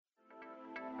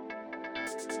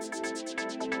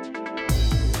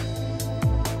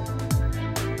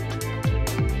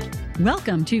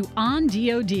Welcome to On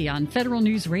DoD on Federal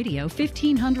News Radio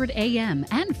 1500 AM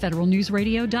and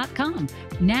federalnewsradio.com.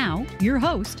 Now, your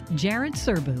host, Jared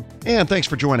Serbu. And thanks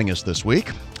for joining us this week.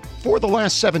 For the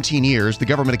last 17 years, the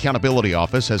Government Accountability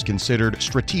Office has considered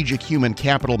strategic human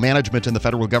capital management in the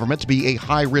federal government to be a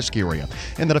high-risk area,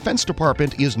 and the Defense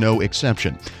Department is no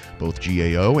exception. Both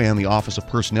GAO and the Office of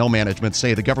Personnel Management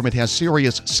say the government has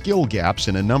serious skill gaps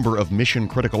in a number of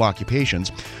mission-critical occupations.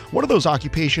 One of those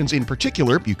occupations in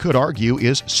particular, you could argue,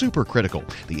 is super-critical,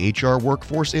 the HR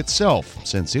workforce itself,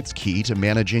 since it's key to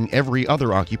managing every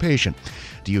other occupation.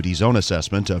 DoD's own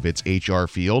assessment of its HR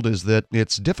field is that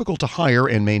it's difficult to hire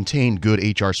and maintain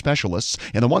good HR specialists,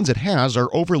 and the ones it has are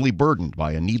overly burdened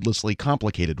by a needlessly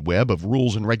complicated web of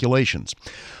rules and regulations.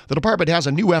 The department has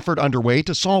a new effort underway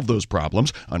to solve those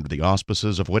problems under the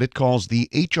auspices of what it calls the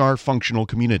HR functional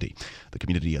community. The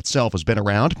community itself has been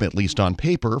around, at least on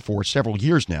paper, for several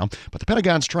years now, but the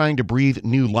Pentagon's trying to breathe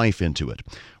new life into it.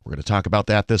 We're going to talk about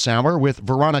that this hour with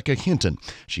Veronica Hinton.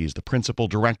 She's the Principal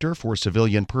Director for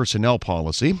Civilian Personnel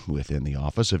Policy within the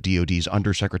Office of DoD's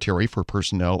Undersecretary for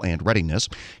Personnel and Readiness.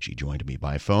 She joined me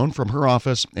by phone from her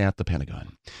office at the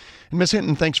Pentagon. And Ms.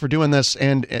 Hinton, thanks for doing this.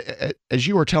 And as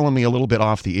you were telling me a little bit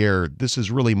off the air, this is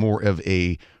really more of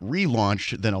a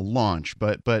relaunch than a launch.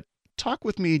 But talk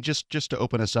with me just to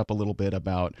open us up a little bit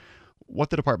about what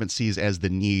the department sees as the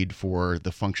need for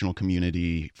the functional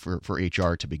community for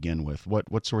HR to begin with.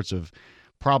 What sorts of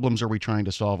problems are we trying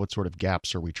to solve? What sort of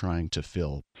gaps are we trying to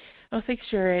fill? Well, thanks,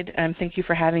 Jared. Thank you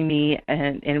for having me.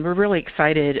 And we're really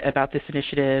excited about this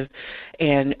initiative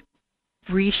and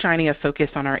re-shining a focus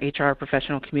on our HR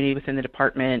professional community within the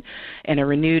department and a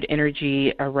renewed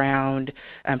energy around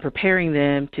preparing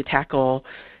them to tackle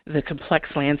the complex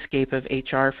landscape of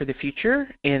HR for the future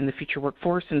and the future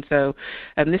workforce. And so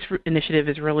this initiative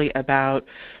is really about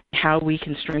how we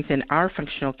can strengthen our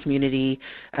functional community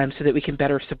so that we can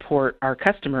better support our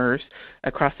customers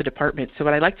across the department. So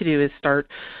what I'd like to do is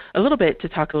start a little bit to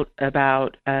talk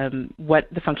about what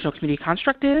the functional community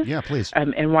construct is. Yeah, please.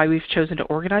 And why we've chosen to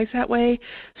organize that way.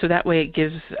 So that way it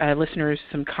gives listeners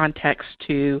some context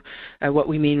to what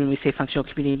we mean when we say functional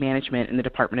community management in the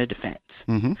Department of Defense.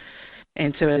 Mm-hmm.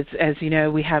 And so as you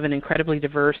know, we have an incredibly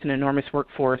diverse and enormous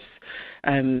workforce,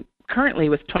 currently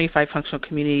with 25 functional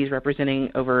communities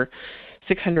representing over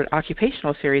 600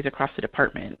 occupational series across the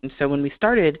department. And so when we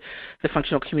started the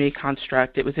functional community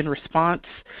construct, it was in response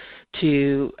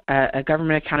to a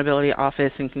Government Accountability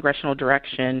Office and congressional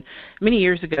direction many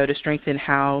years ago to strengthen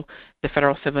how the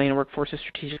federal civilian workforce is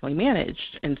strategically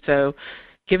managed. And so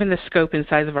given the scope and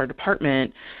size of our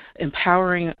department,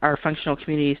 empowering our functional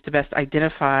communities to best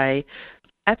identify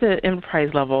at the enterprise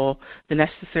level the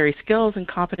necessary skills and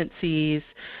competencies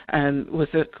was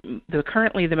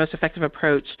currently the most effective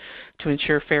approach to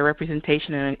ensure fair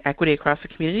representation and equity across the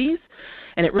communities.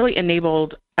 And it really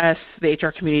enabled us, the HR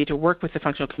community, to work with the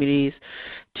functional communities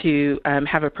to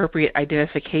have appropriate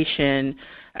identification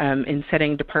in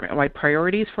setting department-wide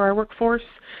priorities for our workforce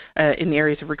in the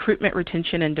areas of recruitment,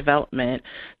 retention, and development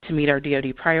to meet our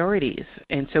DoD priorities.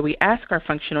 And so we ask our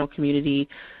functional community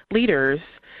leaders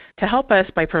to help us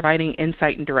by providing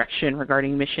insight and direction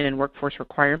regarding mission and workforce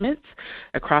requirements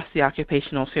across the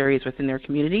occupational series within their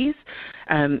communities,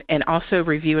 and also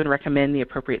review and recommend the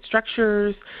appropriate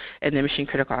structures and the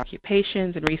mission-critical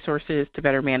occupations and resources to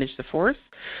better manage the force.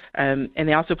 And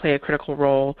they also play a critical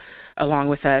role along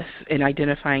with us in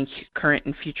identifying current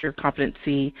and future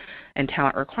competency and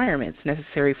talent requirements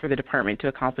necessary for the department to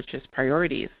accomplish its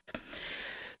priorities.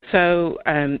 So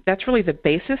that's really the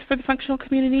basis for the functional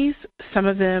communities. Some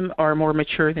of them are more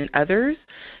mature than others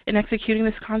in executing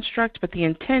this construct, but the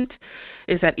intent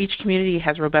is that each community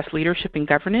has robust leadership and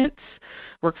governance,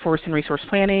 workforce and resource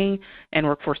planning, and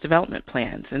workforce development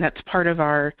plans. And that's part of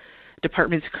our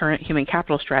department's current human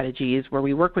capital strategies, where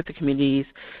we work with the communities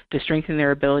to strengthen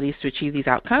their abilities to achieve these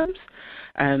outcomes.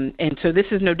 And so this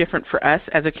is no different for us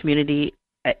as a community,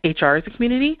 HR as a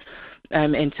community.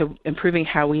 And so improving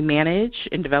how we manage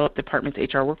and develop the department's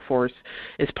HR workforce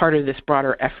is part of this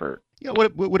broader effort. Yeah,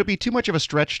 would it be too much of a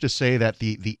stretch to say that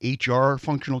the HR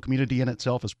functional community in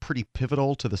itself is pretty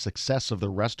pivotal to the success of the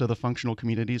rest of the functional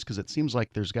communities? Because it seems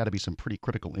like there's got to be some pretty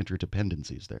critical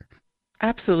interdependencies there.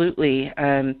 Absolutely.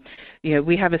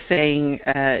 We have a saying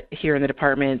here in the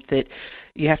department that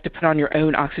you have to put on your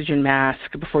own oxygen mask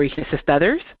before you can assist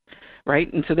others.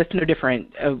 Right? And so that's no different.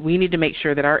 We need to make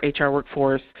sure that our HR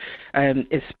workforce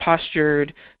is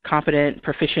postured, competent,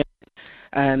 proficient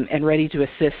and ready to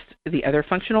assist the other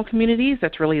functional communities.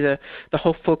 That's really the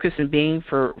whole focus and being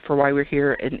for why we're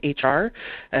here in HR,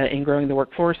 in growing the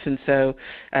workforce. And so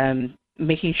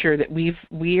making sure that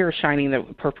we are shining the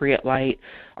appropriate light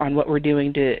on what we're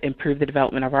doing to improve the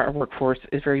development of our workforce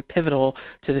is very pivotal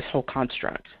to this whole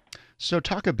construct. So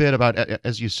talk a bit about,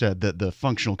 as you said, that the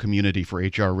functional community for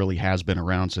HR really has been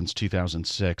around since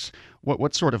 2006.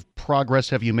 What sort of progress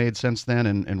have you made since then,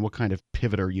 and what kind of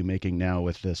pivot are you making now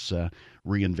with this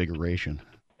reinvigoration?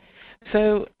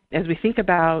 So as we think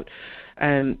about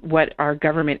what our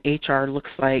government HR looks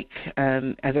like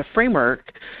as a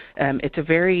framework, it's a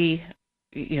very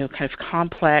kind of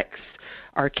complex,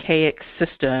 archaic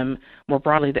system more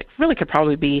broadly that really could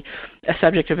probably be a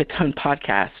subject of its own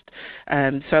podcast.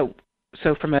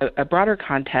 So from a broader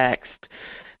context,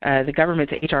 the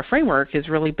government's HR framework is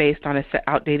really based on an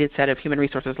outdated set of human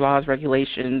resources laws,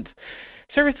 regulations,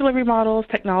 service delivery models,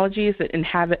 technologies that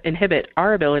inhibit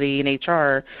our ability in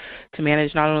HR to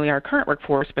manage not only our current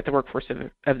workforce, but the workforce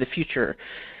of the future.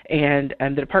 And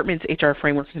the department's HR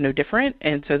framework is no different.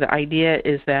 And so the idea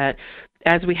is that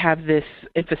as we have this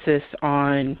emphasis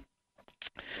on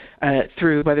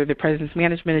through whether the President's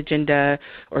management agenda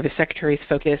or the Secretary's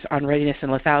focus on readiness and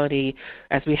lethality,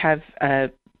 as we have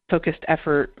focused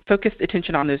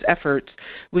attention on those efforts,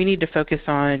 we need to focus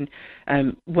on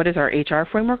what does our HR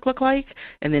framework look like,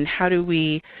 and then how do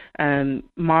we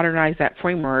modernize that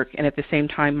framework and at the same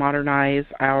time modernize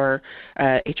our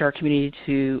HR community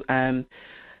to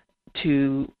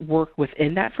work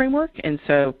within that framework. And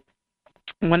so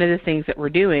one of the things that we're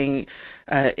doing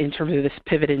in terms of this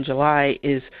pivot in July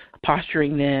is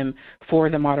posturing them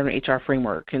for the modern HR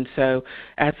framework. And so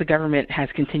as the government has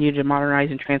continued to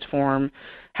modernize and transform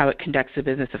how it conducts the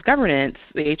business of governance,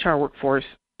 the HR workforce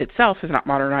itself has not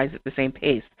modernized at the same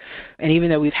pace. And even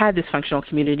though we've had this functional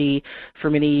community for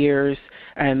many years,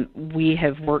 we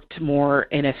have worked more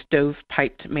in a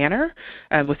stovepiped manner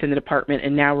within the department,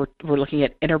 and now we're looking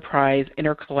at enterprise,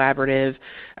 intercollaborative,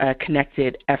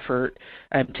 connected effort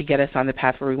to get us on the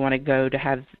path where we want to go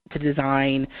to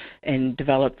design and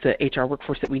develop the HR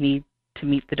workforce that we need to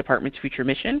meet the department's future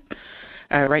mission.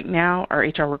 Right now, our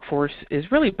HR workforce is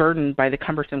really burdened by the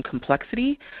cumbersome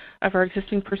complexity of our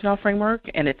existing personnel framework,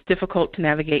 and it's difficult to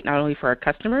navigate not only for our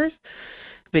customers,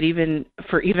 but even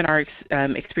for our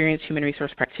experienced human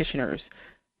resource practitioners.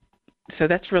 So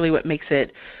that's really what makes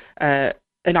it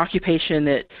an occupation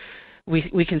that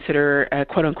we consider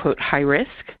quote-unquote high risk.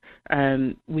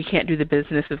 We can't do the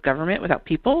business of government without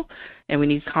people, and we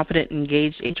need competent,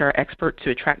 engaged HR experts to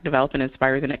attract, develop, and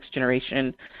inspire the next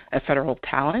generation of federal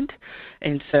talent.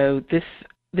 And so this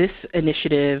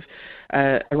initiative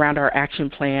around our action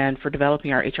plan for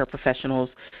developing our HR professionals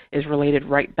is related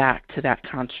right back to that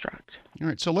construct. All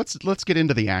right, so let's get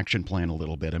into the action plan a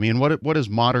little bit. I mean, what does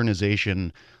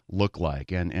modernization look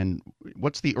like, and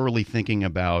what's the early thinking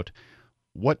about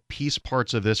what piece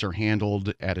parts of this are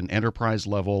handled at an enterprise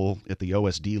level, at the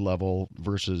OSD level,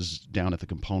 versus down at the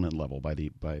component level by the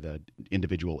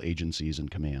individual agencies and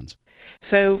commands?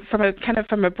 So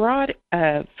from a broad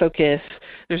focus,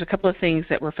 there's a couple of things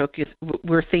that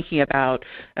we're thinking about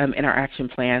in our action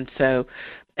plan. So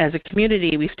as a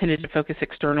community, we've tended to focus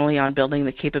externally on building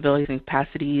the capabilities and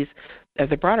capacities of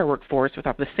the broader workforce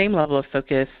without the same level of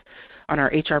focus on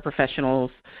our HR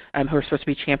professionals who are supposed to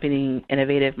be championing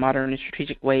innovative, modern, and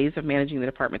strategic ways of managing the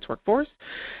department's workforce.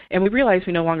 And we realize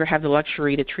we no longer have the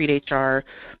luxury to treat HR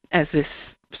as this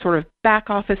sort of back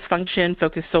office function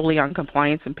focused solely on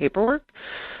compliance and paperwork.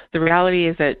 The reality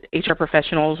is that HR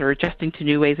professionals are adjusting to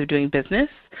new ways of doing business.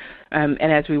 And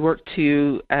as we work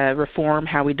to reform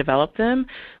how we develop them,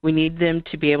 we need them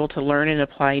to be able to learn and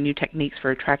apply new techniques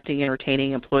for attracting and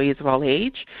retaining employees of all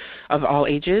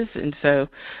ages. And so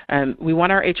we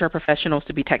want our HR professionals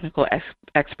to be technical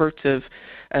experts of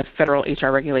federal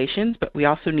HR regulations, but we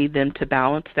also need them to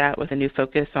balance that with a new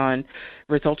focus on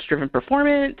results-driven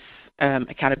performance,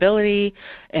 accountability,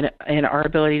 and our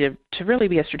ability to really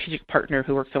be a strategic partner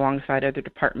who works alongside other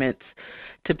departments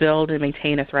to build and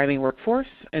maintain a thriving workforce.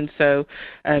 And so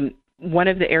one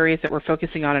of the areas that we're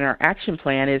focusing on in our action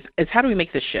plan is how do we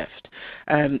make this shift?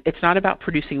 It's not about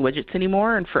producing widgets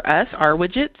anymore, and for us, our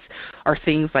widgets are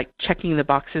things like checking the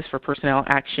boxes for personnel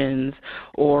actions,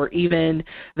 or even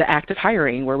the act of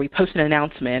hiring where we post an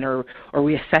announcement or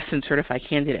we assess and certify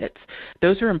candidates.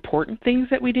 Those are important things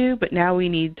that we do, but now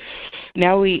we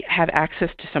have access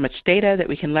to so much data that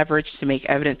we can leverage to make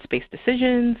evidence-based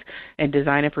decisions and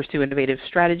design and pursue innovative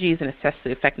strategies and assess the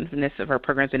effectiveness of our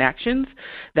programs and actions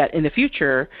that in the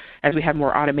future, as we have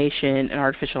more automation and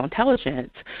artificial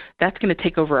intelligence, that's going to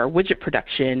take over our widget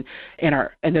production,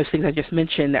 and those things I just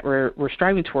mentioned that we're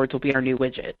striving towards will be our new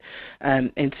widget.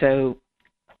 And so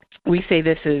we say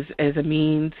this as a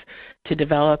means to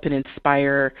develop and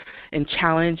inspire and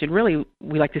challenge, and really,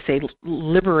 we like to say,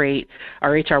 liberate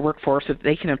our HR workforce so that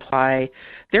they can apply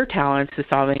their talents to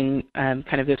solving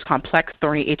kind of those complex,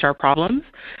 thorny HR problems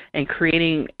and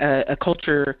creating a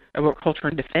work culture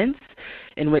in defense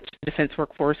in which the defense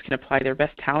workforce can apply their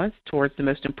best talents towards the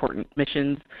most important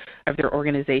missions of their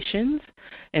organizations.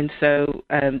 And so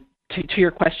to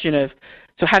your question of,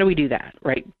 so how do we do that,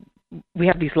 right? We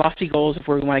have these lofty goals of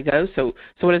where we want to go, so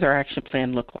what does our action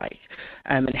plan look like,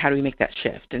 and how do we make that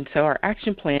shift? And so our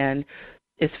action plan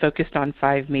is focused on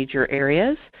 5 major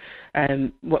areas.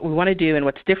 What we want to do and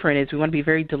what's different is we want to be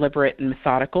very deliberate and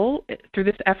methodical through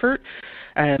this effort.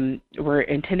 We're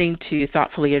intending to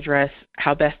thoughtfully address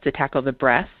how best to tackle the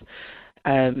breadth,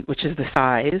 which is the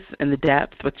size, and the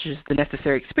depth, which is the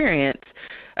necessary experience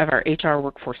of our HR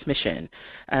workforce mission.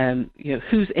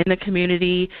 Who's in the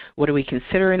community? What do we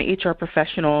consider an HR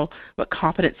professional? What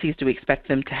competencies do we expect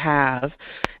them to have?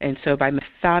 And so by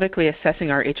methodically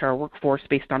assessing our HR workforce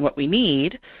based on what we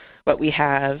need, what we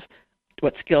have,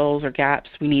 what skills or gaps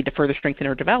we need to further strengthen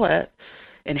or develop,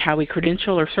 and how we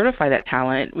credential or certify that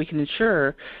talent, we can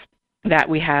ensure that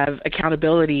we have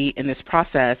accountability in this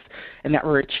process and that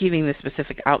we're achieving the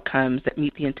specific outcomes that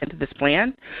meet the intent of this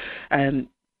plan.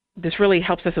 This really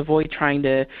helps us avoid trying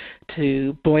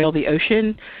to boil the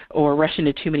ocean or rush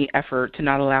into too many effort to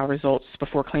not allow results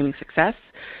before claiming success.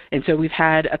 And so we've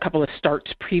had a couple of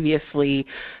starts previously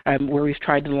where we've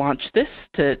tried to launch this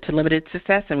to limited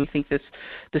success, and we think this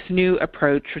new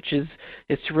approach, which is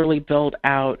to really build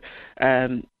out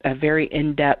a very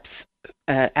in-depth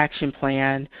action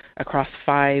plan across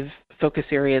 5 focus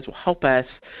areas, will help us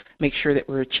make sure that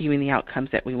we're achieving the outcomes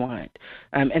that we want.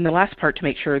 And the last part to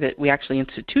make sure that we actually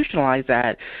institutionalize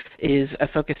that is a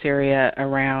focus area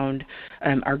around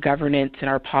our governance and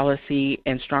our policy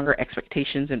and stronger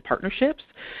expectations and partnerships,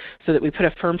 so that we put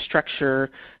a firm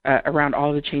structure around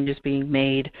all the changes being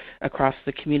made across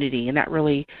the community. And that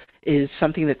really is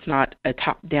something that's not a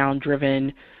top-down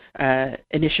driven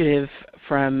initiative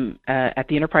from at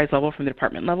the enterprise level, from the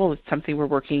department level. It's something we're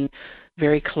working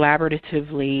very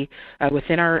collaboratively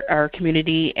within our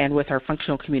community and with our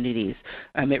functional communities.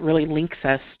 It really links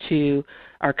us to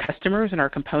our customers and our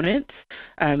components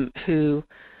who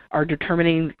are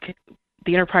determining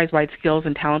the enterprise-wide skills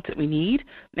and talents that we need,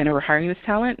 and we're hiring this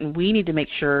talent, and we need to make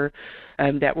sure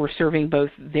that we're serving both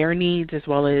their needs as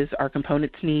well as our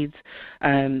components' needs,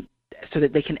 so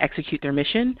that they can execute their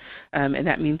mission. And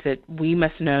that means that we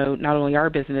must know not only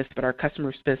our business, but our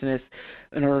customers' business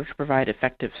in order to provide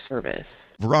effective service.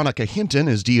 Veronica Hinton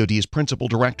is DoD's Principal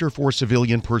Director for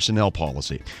Civilian Personnel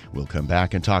Policy. We'll come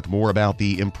back and talk more about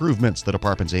the improvements the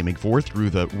department's aiming for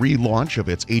through the relaunch of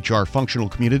its HR functional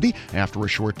community after a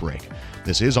short break.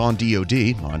 This is On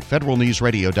DoD on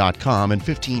federalnewsradio.com and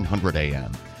 1500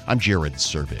 AM. I'm Jared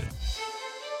Serbu.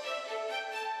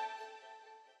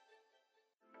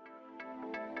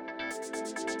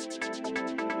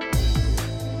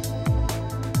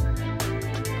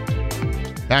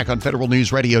 Back on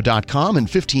federalnewsradio.com and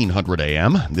 1500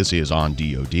 AM. This is On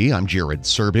DoD. I'm Jared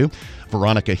Serbu.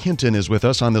 Veronica Hinton is with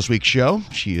us on this week's show.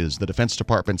 She is the Defense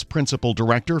Department's Principal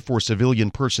Director for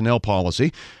Civilian Personnel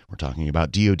Policy. We're talking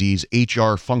about DoD's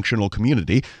HR functional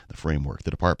community, the framework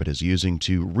the department is using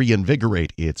to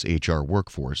reinvigorate its HR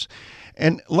workforce.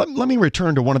 And let me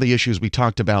return to one of the issues we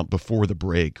talked about before the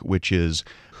break, which is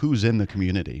who's in the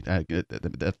community.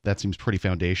 That seems pretty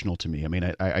foundational to me. I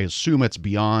mean, I assume it's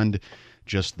beyond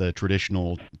just the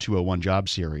traditional 201 job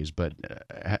series, but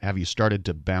have you started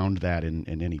to bound that in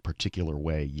any particular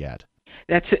way yet?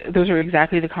 Those are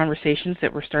exactly the conversations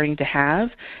that we're starting to have.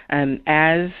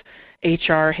 As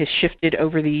HR has shifted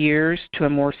over the years to a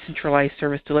more centralized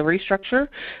service delivery structure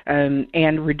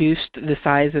and reduced the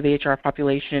size of the HR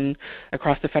population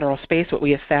across the federal space, what we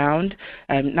have found,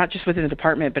 not just within the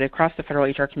department, but across the federal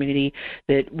HR community,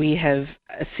 that we have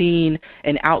seen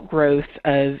an outgrowth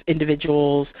of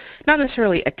individuals not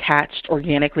necessarily attached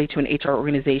organically to an HR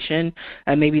organization.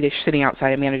 Maybe they're sitting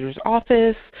outside a manager's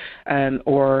office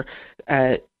or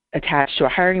attached to a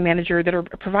hiring manager that are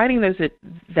providing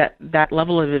that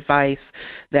level of advice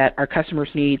that our customers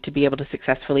need to be able to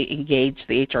successfully engage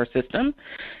the HR system.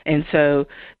 And so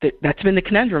that's been the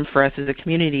conundrum for us as a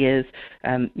community is,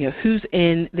 who's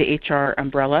in the HR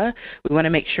umbrella. We want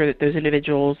to make sure that those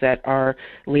individuals that are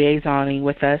liaisoning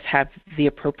with us have the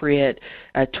appropriate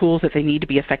tools that they need to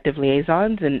be effective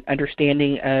liaisons and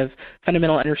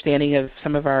fundamental understanding of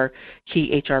some of our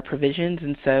key HR provisions.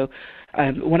 And so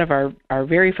one of our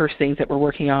very first things that we're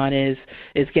working on is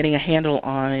getting a handle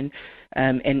on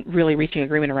and really reaching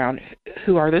agreement around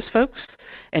who are those folks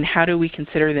and how do we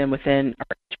consider them within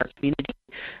our community.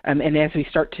 And as we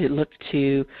start to look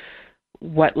to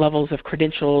what levels of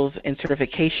credentials and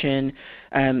certification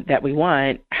that we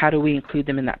want, how do we include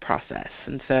them in that process?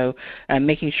 And so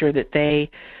making sure that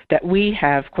we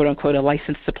have, quote unquote, a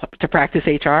license to practice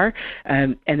HR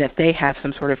and that they have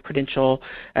some sort of credential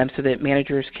so that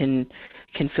managers can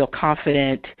feel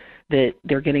confident that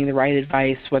they're getting the right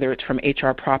advice, whether it's from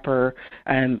HR proper,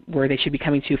 where they should be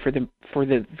coming to for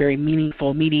the very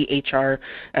meaningful, meaty HR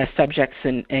subjects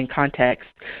and context,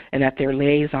 and that their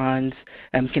liaisons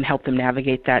can help them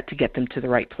navigate that to get them to the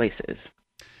right places.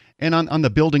 And on the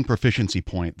building proficiency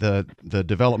point, the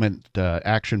development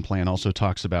action plan also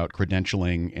talks about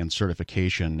credentialing and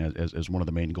certification as one of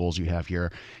the main goals you have here.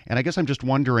 And I guess I'm just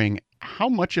wondering how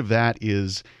much of that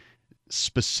is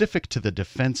specific to the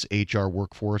defense HR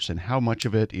workforce and how much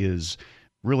of it is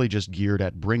really just geared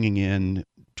at bringing in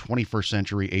 21st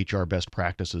century HR best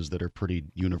practices that are pretty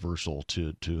universal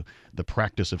to the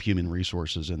practice of human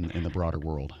resources in the broader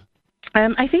world.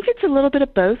 I think it's a little bit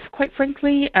of both, quite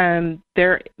frankly.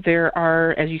 There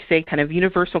are, as you say, kind of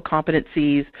universal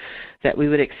competencies that we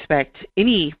would expect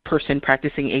any person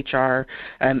practicing HR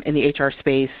in the HR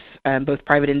space, both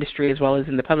private industry as well as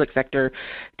in the public sector,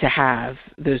 to have.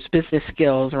 Those business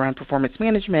skills around performance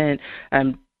management,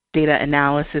 data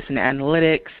analysis and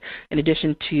analytics, in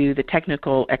addition to the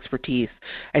technical expertise.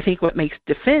 I think what makes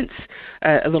defense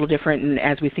a little different, and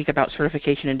as we think about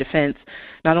certification in defense,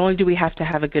 not only do we have to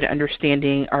have a good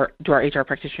understanding, or do our HR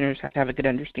practitioners have to have a good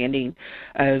understanding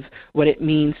of what it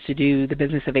means to do the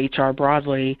business of HR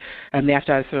broadly, they have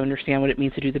to also understand what it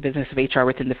means to do the business of HR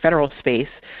within the federal space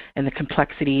and the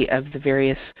complexity of the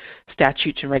various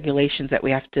statutes and regulations that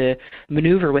we have to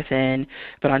maneuver within.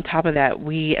 But on top of that,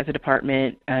 we as a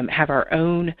department have our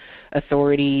own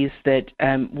authorities that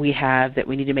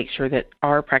we need to make sure that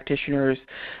our practitioners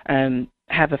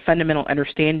have a fundamental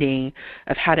understanding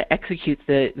of how to execute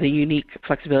the unique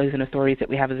flexibilities and authorities that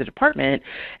we have as a department,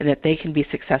 and that they can be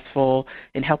successful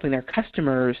in helping their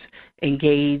customers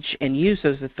engage and use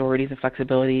those authorities and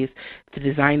flexibilities to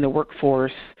design the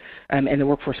workforce and the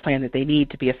workforce plan that they need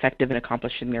to be effective in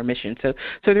accomplishing their mission. So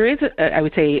there is, I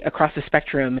would say, across the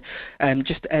spectrum,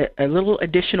 just a little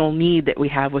additional need that we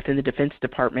have within the Defense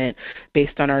Department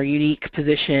based on our unique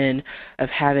position of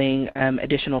having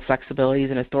additional flexibilities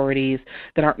and authorities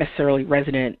that aren't necessarily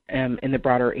resident in the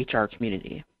broader HR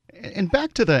community. And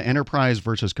back to the enterprise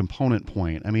versus component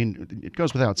point, I mean, it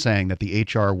goes without saying that the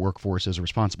HR workforce is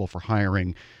responsible for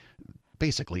hiring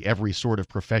basically every sort of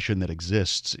profession that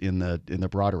exists in the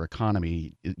broader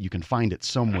economy. You can find it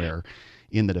somewhere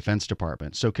in the Defense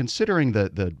Department. So considering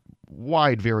the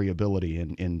wide variability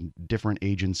in different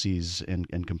agencies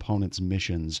and components'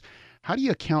 missions, how do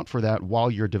you account for that while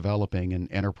you're developing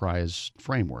an enterprise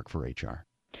framework for HR?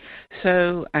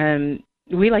 So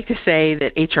we like to say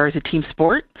that HR is a team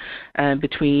sport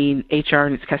between HR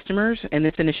and its customers, and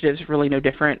this initiative is really no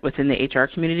different within the HR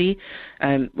community.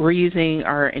 We're using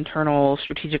our internal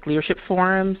strategic leadership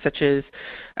forums, such as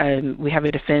we have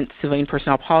a Defense Civilian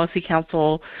Personnel Policy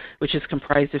Council, which is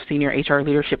comprised of senior HR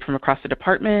leadership from across the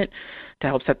department to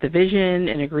help set the vision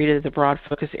and agree to the broad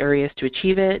focus areas to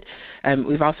achieve it.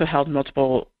 We've also held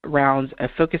multiple rounds of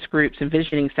focus groups and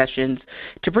visioning sessions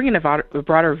to bring in a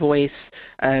broader voice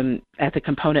at the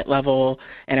component level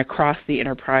and across the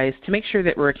enterprise to make sure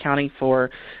that we're accounting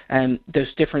for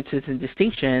those differences and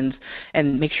distinctions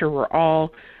and make sure we're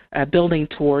all building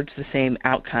towards the same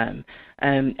outcome.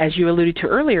 As you alluded to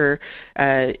earlier,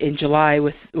 in July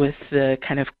with the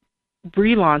kind of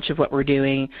relaunch of what we're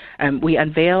doing, we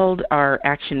unveiled our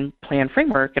action plan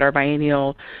framework at our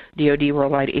biennial DoD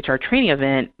Worldwide HR Training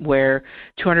event, where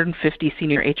 250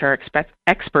 senior HR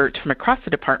experts from across the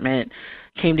department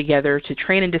came together to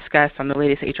train and discuss on the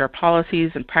latest HR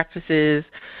policies and practices,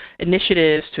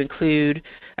 initiatives to include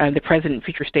the present and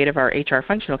future state of our HR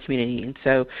functional community. And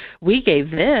so we gave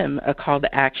them a call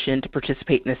to action to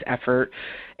participate in this effort,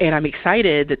 and I'm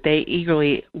excited that they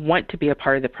eagerly want to be a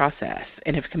part of the process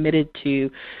and have committed to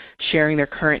sharing their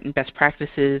current and best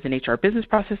practices in HR business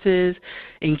processes,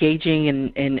 engaging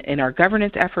in our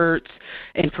governance efforts,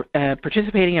 and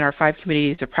participating in our 5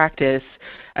 communities of practice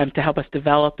to help us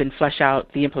develop and flesh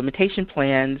out the implementation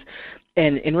plans.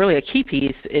 And really a key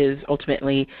piece is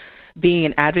ultimately being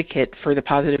an advocate for the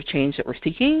positive change that we're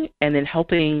seeking, and then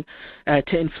helping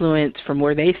to influence from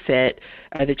where they sit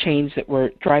the change that we're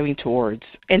driving towards,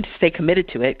 and to stay committed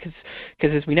to it,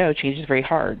 because as we know, change is very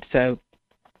hard. So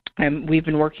we've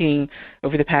been working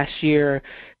over the past year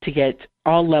to get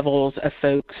all levels of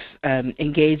folks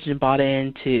engaged and bought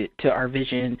into our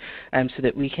vision, so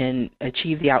that we can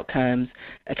achieve the outcomes,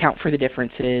 account for the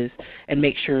differences, and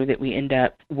make sure that we end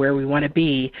up where we want to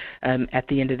be at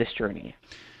the end of this journey.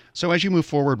 So as you move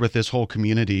forward with this whole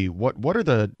community, what are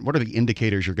the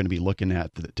indicators you're going to be looking at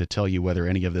to tell you whether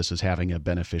any of this is having a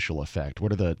beneficial effect?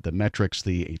 What are the metrics,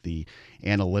 the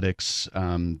analytics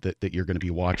that you're going to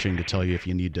be watching to tell you if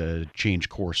you need to change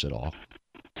course at all?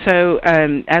 So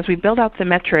as we build out the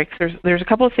metrics, there's a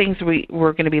couple of things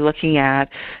we're going to be looking at.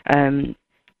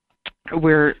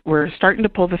 We're starting to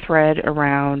pull the thread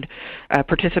around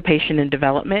participation in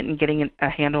development and getting a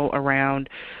handle around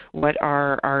what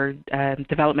are our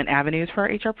development avenues for our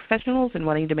HR professionals, and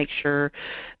wanting to make sure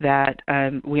that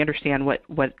we understand what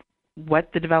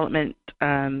the development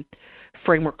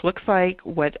framework looks like,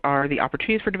 what are the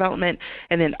opportunities for development,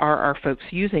 and then are our folks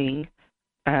using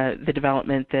the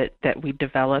development that we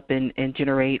develop and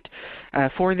generate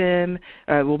for them.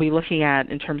 We'll be looking at,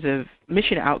 in terms of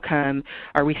mission outcome,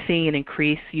 are we seeing an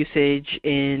increased usage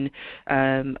in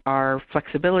our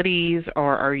flexibilities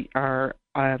or our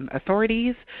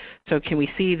authorities? So can we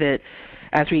see that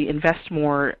as we invest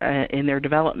more in their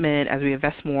development, as we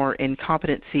invest more in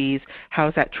competencies, how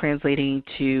is that translating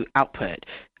to output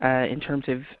in terms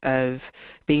of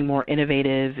being more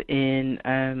innovative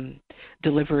in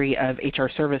delivery of HR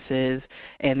services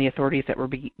and the authorities that were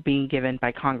being given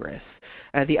by Congress?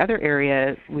 The other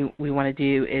area we want to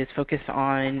do is focus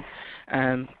on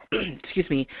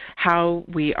how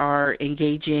we are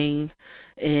engaging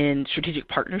in strategic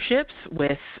partnerships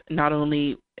with not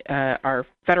only our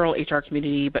federal HR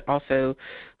community, but also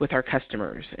with our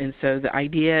customers. And so the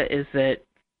idea is that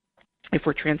if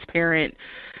we're transparent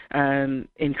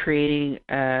in creating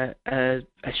a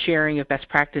sharing of best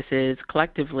practices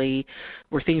collectively,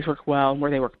 where things work well and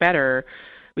where they work better,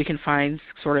 we can find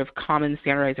sort of common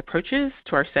standardized approaches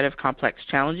to our set of complex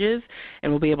challenges,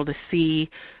 and we'll be able to see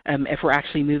if we're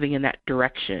actually moving in that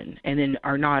direction. And then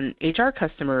our non-HR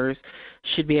customers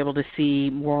should be able to see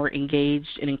more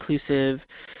engaged and inclusive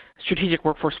strategic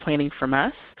workforce planning from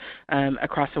us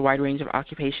across a wide range of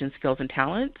occupations, skills, and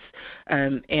talents,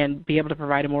 and be able to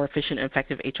provide a more efficient and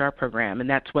effective HR program. And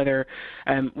that's whether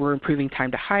we're improving time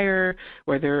to hire,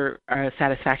 whether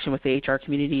satisfaction with the HR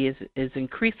community is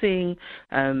increasing,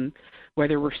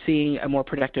 whether we're seeing a more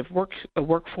productive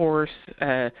workforce,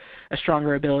 a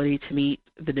stronger ability to meet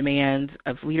the demands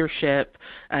of leadership.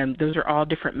 Those are all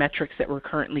different metrics that we're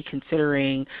currently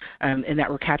considering and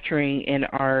that we're capturing in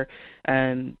our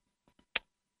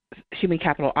Human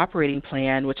Capital Operating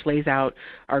Plan, which lays out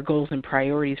our goals and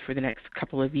priorities for the next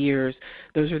couple of years.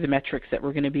 Those are the metrics that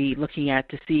we're going to be looking at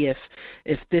to see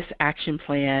if this action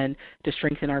plan to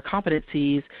strengthen our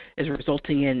competencies is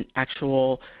resulting in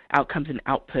actual outcomes and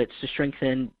outputs to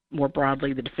strengthen more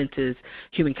broadly the defense's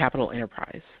human capital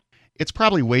enterprise. It's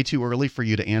probably way too early for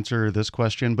you to answer this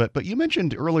question, but you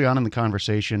mentioned early on in the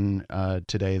conversation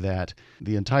today that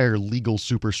the entire legal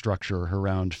superstructure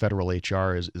around federal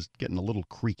HR is getting a little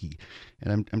creaky.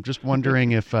 And I'm just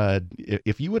wondering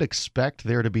if you would expect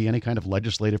there to be any kind of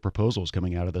legislative proposals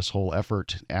coming out of this whole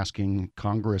effort asking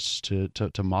Congress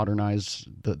to modernize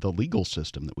the legal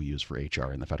system that we use for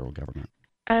HR in the federal government.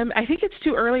 I think it's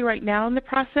too early right now in the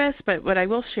process, but what I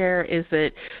will share is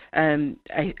that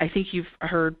I think you've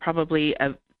heard probably a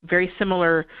very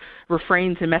similar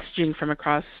refrains and messaging from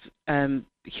across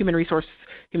human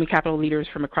capital leaders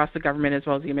from across the government as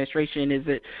well as the administration, is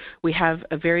that we have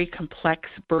a very complex,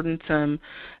 burdensome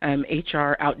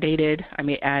HR, outdated, I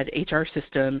may add, HR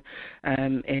system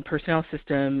and personnel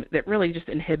system that really just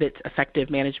inhibits effective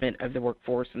management of the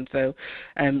workforce. And so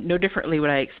no differently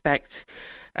would I expect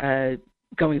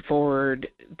going forward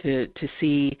to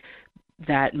see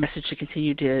that message to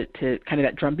continue to kind of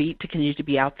that drumbeat to continue to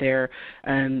be out there,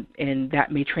 and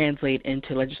that may translate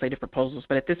into legislative proposals.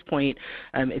 But at this point,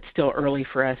 it's still early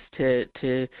for us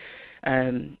to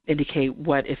indicate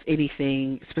what, if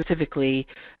anything, specifically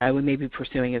we may be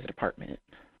pursuing as a department.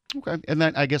 Okay. And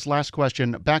then I guess last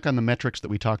question, back on the metrics that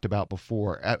we talked about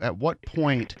before, at what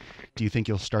point do you think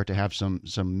you'll start to have some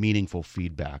meaningful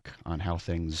feedback on how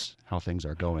things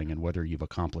are going and whether you've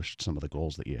accomplished some of the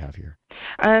goals that you have here?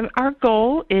 Our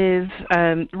goal is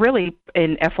really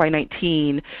in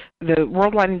FY19, the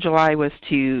Worldwide in July was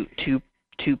to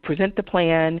present the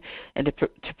plan and to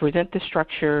present the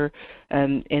structure,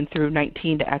 and through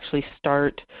 19 to actually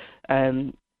start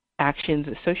actions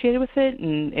associated with it,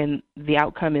 and the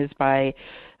outcome is by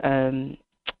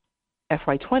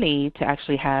FY20 to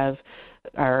actually have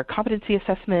our competency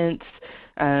assessments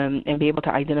and be able to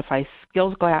identify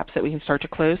skills gaps that we can start to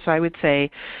close. So I would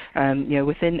say,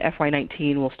 within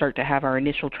FY19, we'll start to have our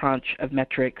initial tranche of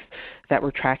metrics that we're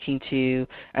tracking to,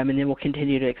 and then we'll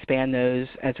continue to expand those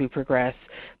as we progress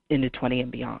into 20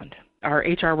 and beyond. Our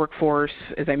HR workforce,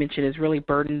 as I mentioned, is really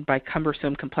burdened by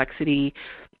cumbersome complexity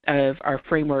of our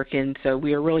framework, and so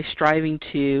we are really striving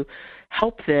to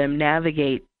help them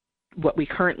navigate what we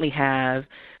currently have,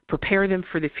 prepare them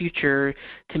for the future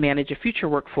to manage a future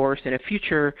workforce and a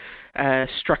future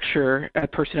structure,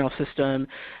 personnel system,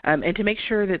 and to make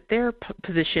sure that they're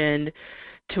positioned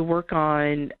to work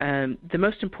on the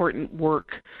most important work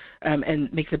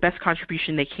and make the best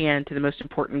contribution they can to the most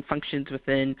important functions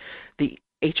within the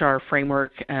HR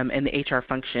framework and the HR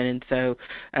function. And so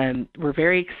we're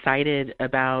very excited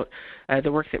about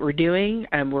the work that we're doing.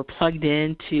 We're plugged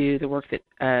into the work that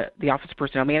the Office of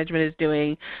Personnel Management is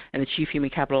doing and the Chief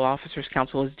Human Capital Officers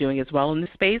Council is doing as well in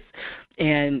this space.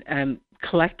 And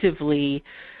collectively,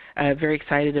 very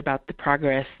excited about the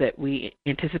progress that we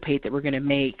anticipate that we're going to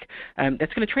make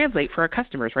that's going to translate for our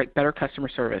customers, right? Better customer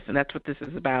service. And that's what this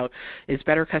is about, is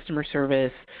better customer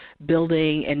service,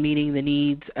 building and meeting the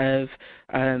needs of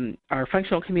our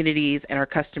functional communities and our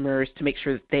customers to make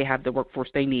sure that they have the workforce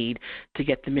they need to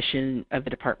get the mission of the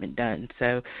department done.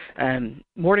 So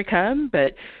more to come,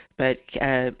 but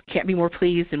can't be more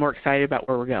pleased and more excited about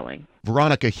where we're going.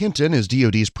 Veronica Hinton is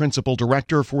DoD's Principal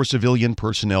Director for Civilian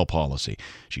Personnel Policy.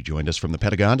 She joined us from the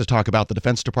Pentagon to talk about the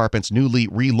Defense Department's newly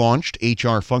relaunched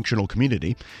HR functional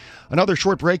community. Another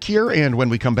short break here, and when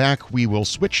we come back, we will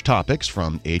switch topics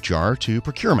from HR to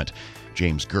procurement.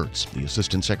 James Gertz, the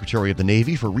Assistant Secretary of the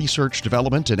Navy for Research,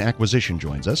 Development, and Acquisition,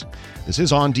 joins us. This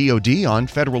is On DoD on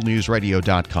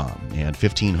federalnewsradio.com and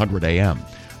 1500 AM.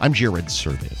 I'm Jared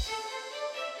Serbu.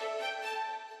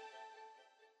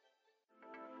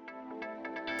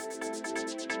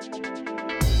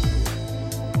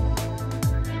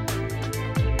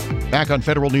 Back on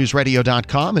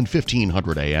federalnewsradio.com and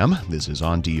 1500 AM. This is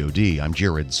On DoD. I'm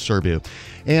Jared Serbu.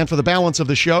 And for the balance of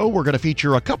the show, we're going to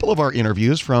feature a couple of our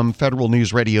interviews from Federal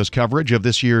News Radio's coverage of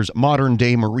this year's Modern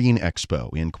Day Marine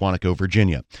Expo in Quantico,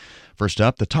 Virginia. First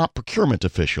up, the top procurement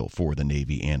official for the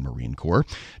Navy and Marine Corps.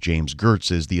 James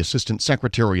Gertz is the Assistant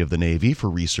Secretary of the Navy for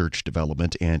Research,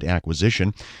 Development, and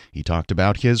Acquisition. He talked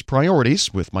about his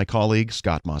priorities with my colleague,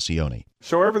 Scott Massioni.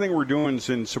 So everything we're doing is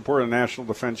in support of the National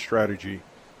Defense Strategy.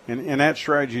 And that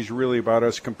strategy is really about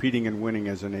us competing and winning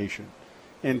as a nation.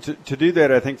 And to do that,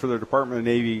 I think for the Department of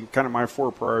the Navy, kind of my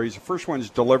four priorities, the first one is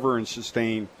deliver and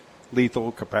sustain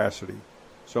lethal capacity.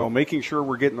 So making sure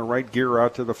we're getting the right gear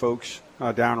out to the folks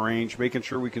downrange, making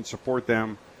sure we can support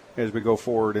them as we go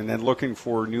forward, and then looking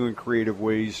for new and creative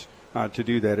ways to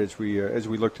do that as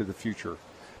we look to the future.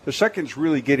 The second is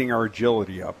really getting our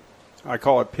agility up. I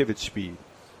call it pivot speed.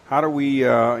 How do we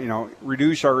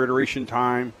reduce our iteration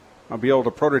time, be able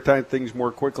to prototype things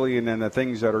more quickly, and then the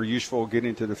things that are useful get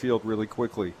into the field really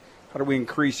quickly? How do we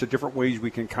increase the different ways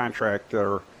we can contract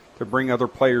or to bring other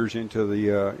players into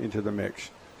the mix?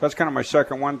 So that's kind of my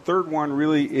second one. Third one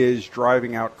really is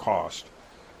driving out cost.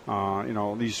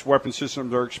 These weapon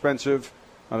systems are expensive.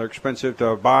 They're expensive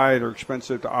to buy. They're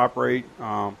expensive to operate.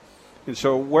 And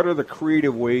so what are the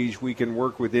creative ways we can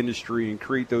work with industry and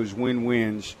create those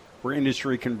win-wins where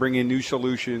industry can bring in new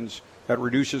solutions that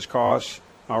reduces costs,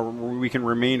 we can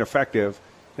remain effective,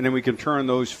 and then we can turn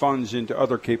those funds into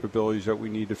other capabilities that we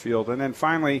need to field. And then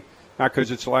finally, not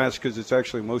because it's last, because it's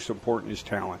actually most important, is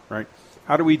talent, right?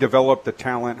 How do we develop the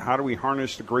talent? How do we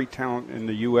harness the great talent in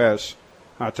the U.S.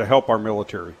 To help our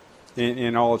military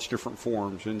in all its different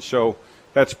forms? And so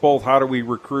that's both how do we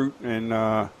recruit and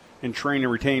train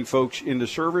and retain folks in the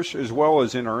service as well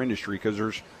as in our industry, because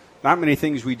there's not many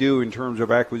things we do in terms of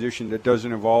acquisition that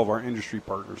doesn't involve our industry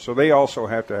partners. So they also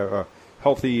have to have a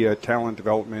healthy talent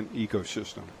development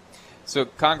ecosystem. So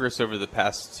Congress over the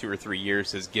past 2 or 3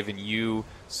 years has given you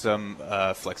some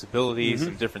flexibility,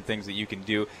 some different things that you can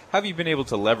do. How have you been able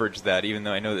to leverage that, even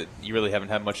though I know that you really haven't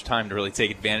had much time to really take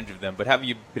advantage of them, but have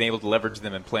you been able to leverage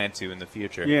them and plan to in the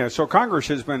future? Yeah, so Congress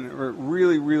has been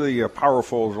really, really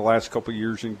powerful over the last couple of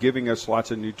years in giving us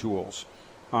lots of new tools.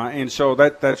 And so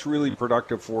that's really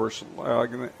productive for us.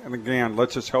 And again,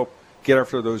 lets us help get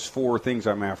after those 4 things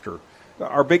I'm after.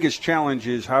 Our biggest challenge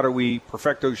is how do we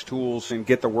perfect those tools and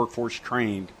get the workforce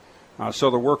trained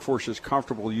so the workforce is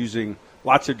comfortable using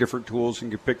lots of different tools and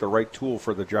can pick the right tool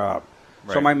for the job.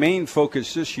 Right. So my main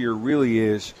focus this year really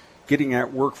is getting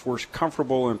that workforce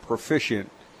comfortable and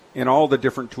proficient in all the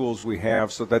different tools we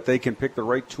have so that they can pick the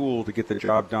right tool to get the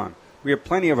job done. We have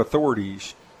plenty of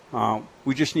authorities.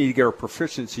 We just need to get our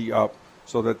proficiency up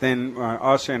so that then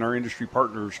us and our industry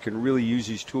partners can really use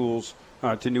these tools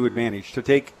to new advantage, to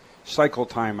take cycle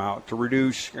time out, to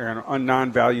reduce a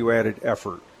non-value-added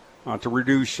effort, to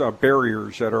reduce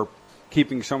barriers that are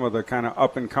keeping some of the kind of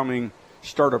up-and-coming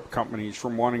startup companies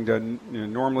from wanting to,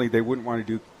 normally they wouldn't want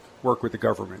to do work with the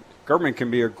government. Government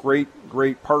can be a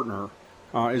great partner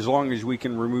as long as we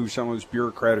can remove some of those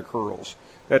bureaucratic hurdles.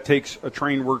 That takes a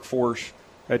trained workforce,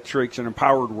 that takes an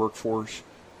empowered workforce,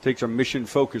 takes a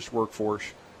mission-focused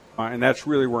workforce, and that's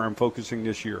really where I'm focusing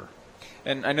this year.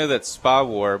 And I know that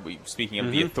SPA-WAR, speaking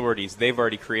of the authorities, they've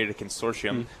already created a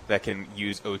consortium that can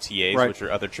use OTAs, which are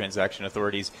other transaction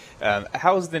authorities.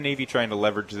 How is the Navy trying to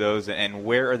leverage those, and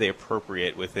where are they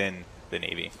appropriate within the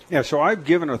Navy? Yeah, so I've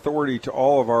given authority to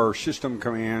all of our system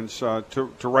commands to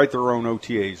write their own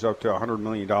OTAs up to $100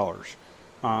 million.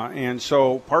 And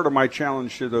so part of my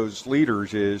challenge to those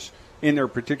leaders is, in their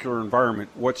particular environment,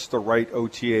 what's the right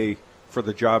OTA for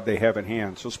the job they have at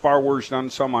hand? So SPA-WAR's done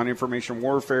some on information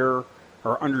warfare.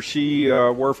 Our undersea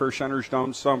warfare center's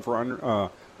done some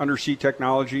for undersea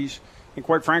technologies. And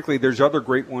quite frankly, there's other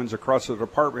great ones across the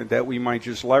department that we might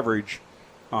just leverage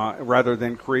rather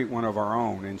than create one of our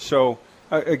own. And so,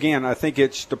 again, I think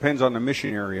it depends on the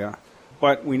mission area,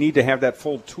 but we need to have that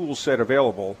full tool set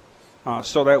available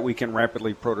so that we can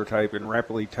rapidly prototype and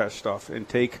rapidly test stuff and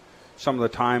take some of the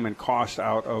time and cost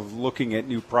out of looking at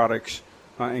new products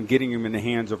and getting them in the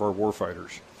hands of our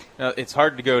warfighters. Now, it's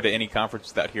hard to go to any conference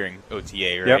without hearing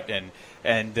OTA, right? Yep.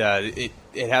 And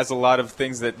it has a lot of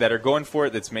things that are going for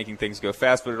it that's making things go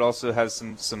fast, but it also has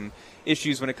some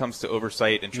issues when it comes to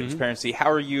oversight and transparency.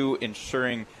 How are you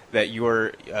ensuring that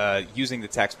you're using the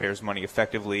taxpayers' money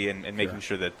effectively and making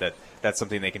sure that that's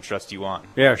something they can trust you on?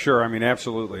 Yeah, sure. I mean,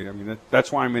 absolutely. I mean,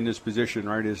 that's why I'm in this position,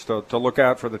 right, is to look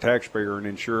out for the taxpayer and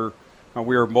ensure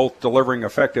we are both delivering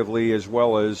effectively as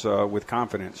well as with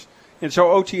confidence. And so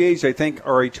OTAs, I think,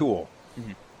 are a tool.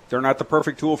 They're not the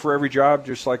perfect tool for every job,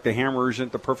 just like the hammer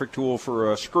isn't the perfect tool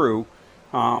for a screw.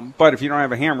 But if you don't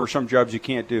have a hammer, some jobs you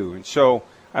can't do. And so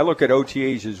I look at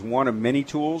OTAs as one of many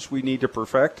tools we need to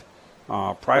perfect.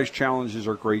 Prize challenges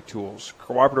are great tools.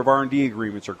 Cooperative R&D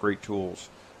agreements are great tools.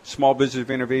 Small business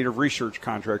innovative research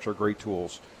contracts are great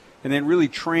tools. And then really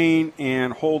train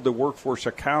and hold the workforce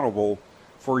accountable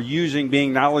for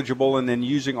being knowledgeable and then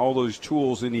using all those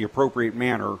tools in the appropriate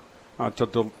manner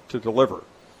to deliver.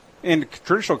 And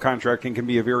traditional contracting can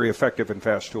be a very effective and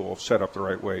fast tool if set up the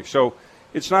right way. So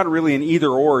it's not really an either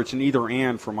or, it's an either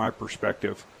and from my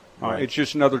perspective. It's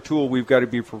just another tool we've got to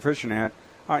be proficient at.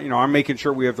 I'm making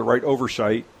sure we have the right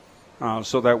oversight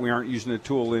so that we aren't using the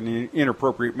tool in an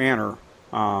inappropriate manner.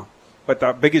 But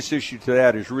the biggest issue to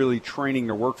that is really training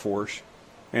the workforce.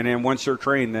 And then once they're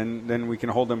trained, then we can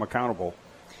hold them accountable.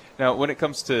 Now, when it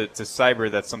comes to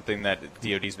cyber, that's something that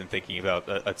DoD's been thinking about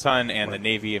a ton, and the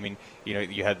Navy. I mean,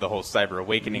 you had the whole cyber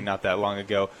awakening not that long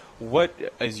ago. What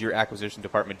is your acquisition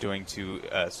department doing to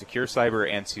secure cyber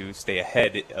and to stay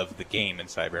ahead of the game in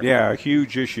cyber? Yeah, a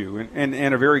huge issue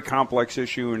and a very complex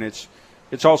issue, and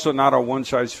it's also not a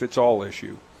one-size-fits-all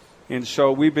issue. And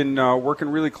so we've been working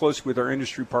really closely with our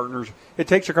industry partners. It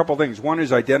takes a couple things. One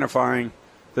is identifying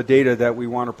the data that we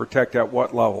want to protect at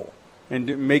what level,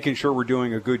 and making sure we're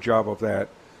doing a good job of that.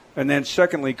 And then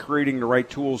secondly, creating the right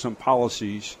tools and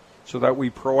policies so that we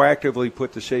proactively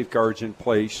put the safeguards in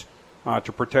place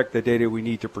to protect the data we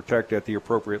need to protect at the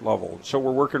appropriate level. So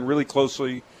we're working really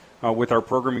closely with our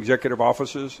program executive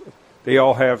offices. They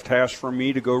all have tasks from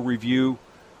me to go review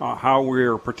how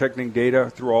we're protecting data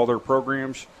through all their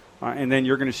programs. And then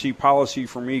you're going to see policy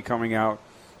from me coming out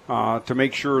to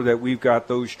make sure that we've got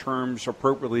those terms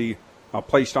appropriately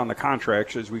placed on the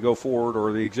contracts as we go forward,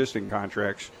 or the existing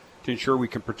contracts, to ensure we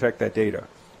can protect that data.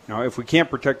 Now, if we can't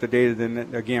protect the data,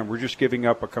 then again, we're just giving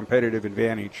up a competitive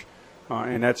advantage,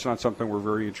 and that's not something we're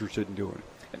very interested in doing.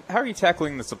 How are you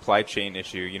tackling the supply chain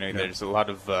issue? There's a lot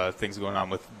of things going on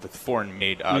with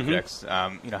foreign-made objects.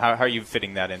 How are you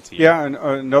fitting that into you? Yeah, and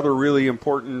another really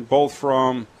important, both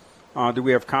from do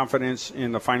we have confidence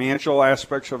in the financial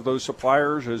aspects of those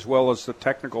suppliers as well as the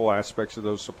technical aspects of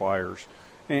those suppliers.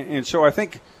 And so I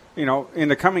think, in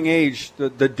the coming age, the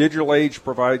digital age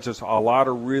provides us a lot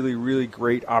of really, really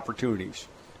great opportunities,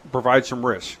 provides some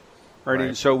risk. Right?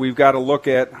 And so we've got to look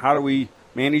at how do we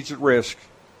manage the risk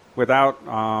without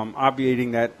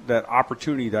obviating that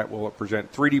opportunity that will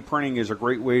present. 3D printing is a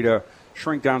great way to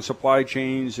shrink down supply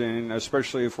chains, and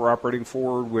especially if we're operating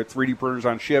forward with 3D printers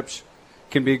on ships,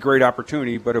 can be a great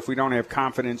opportunity. But if we don't have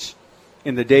confidence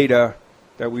in the data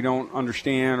that we don't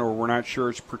understand or we're not sure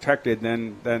it's protected,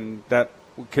 then that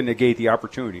can negate the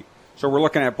opportunity. So we're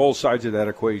looking at both sides of that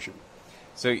equation.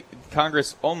 So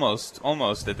Congress almost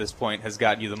at this point has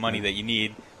got you the money that you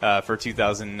need for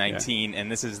 2019,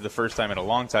 and this is the first time in a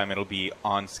long time it'll be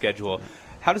on schedule.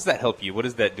 How does that help you? What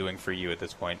is that doing for you at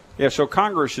this point? Yeah, so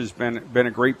Congress has been a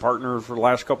great partner for the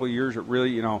last couple of years. It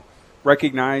really,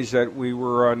 recognized that we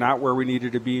were not where we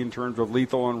needed to be in terms of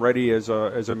lethal and ready as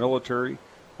a military,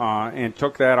 and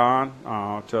took that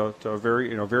on to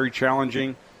very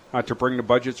challenging to bring the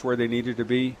budgets where they needed to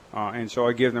be. And so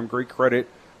I give them great credit.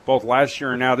 Both last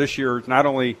year and now this year, not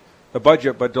only the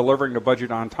budget, but delivering the budget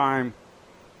on time,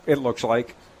 it looks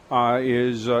like,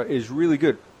 is really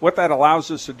good. What that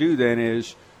allows us to do then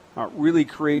is really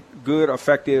create good,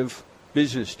 effective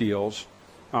business deals.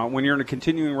 When you're in a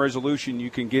continuing resolution, you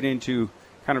can get into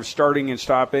kind of starting and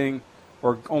stopping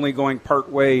or only going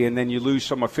part way, and then you lose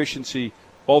some efficiency,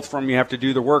 both from you have to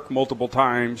do the work multiple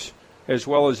times, as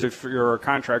well as if you're a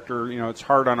contractor, it's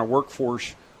hard on a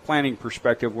workforce planning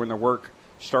perspective when the work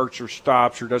starts or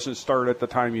stops or doesn't start at the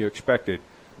time you expected.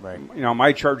 Right.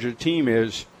 My charge of the team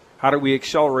is how do we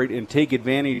accelerate and take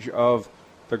advantage of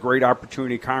the great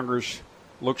opportunity Congress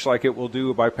looks like it will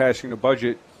do by passing the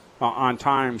budget on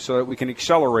time so that we can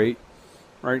accelerate,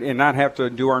 right, and not have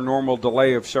to do our normal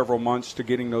delay of several months to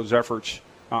getting those efforts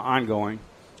ongoing.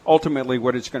 Ultimately,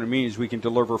 what it's going to mean is we can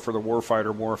deliver for the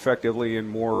warfighter more effectively and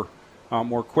more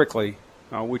quickly,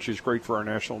 which is great for our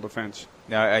national defense.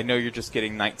 Now, I know you're just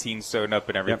getting 19 sewn up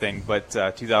and everything, but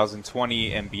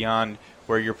 2020 and beyond,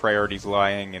 where are your priorities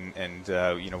lying, and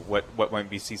what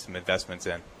might we see some investments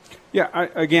in? Yeah,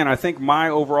 I think my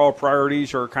overall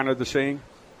priorities are kind of the same.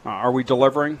 Are we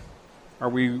delivering? Are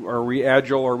we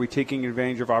agile? Are we taking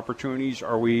advantage of opportunities?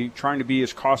 Are we trying to be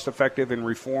as cost effective in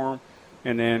reform?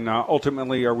 And then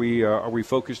ultimately, are we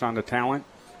focused on the talent?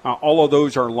 All of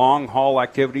those are long haul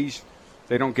activities.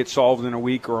 They don't get solved in a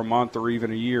week or a month or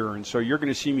even a year. And so you're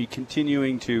going to see me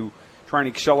continuing to try and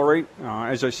accelerate.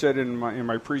 As I said in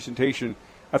my presentation,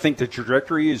 I think the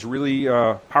trajectory is really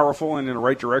powerful and in the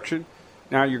right direction.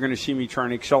 Now you're going to see me trying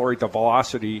to accelerate the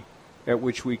velocity at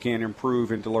which we can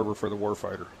improve and deliver for the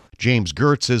warfighter. James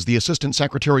Gertz is the Assistant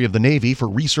Secretary of the Navy for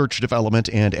Research, Development,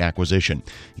 and Acquisition.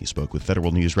 He spoke with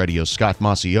Federal News Radio's Scott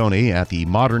Massioni at the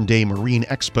Modern Day Marine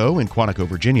Expo in Quantico,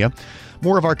 Virginia.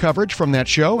 More of our coverage from that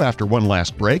show after one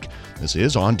last break. This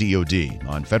is On DoD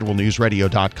on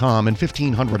federalnewsradio.com and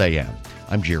 1500 AM.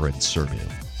 I'm Jared Serbu.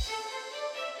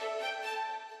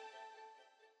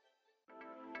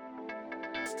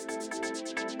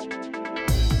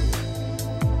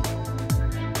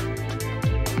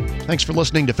 Thanks for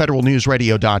listening to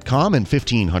federalnewsradio.com and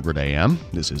 1500 AM.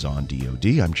 This is On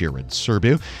DoD. I'm Jared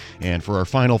Serbu. And for our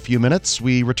final few minutes,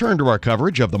 we return to our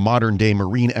coverage of the Modern Day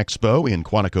Marine Expo in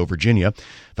Quantico, Virginia.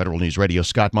 Federal News Radio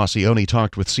Scott Massioni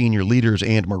talked with senior leaders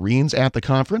and Marines at the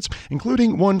conference,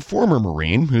 including one former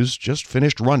Marine who's just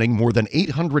finished running more than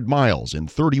 800 miles in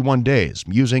 31 days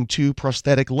using 2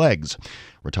 prosthetic legs.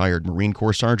 Retired Marine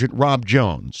Corps Sergeant Rob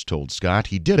Jones told Scott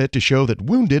he did it to show that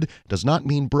wounded does not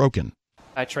mean broken.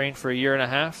 I trained for a year and a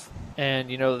half,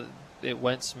 and, it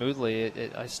went smoothly.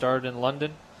 I started in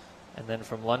London, and then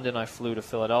from London I flew to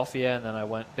Philadelphia, and then I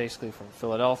went basically from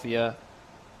Philadelphia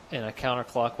in a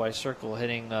counterclockwise circle,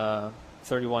 hitting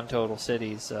 31 total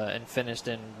cities, and finished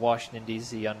in Washington,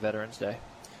 D.C. on Veterans Day.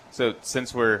 So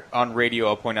since we're on radio,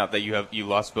 I'll point out that you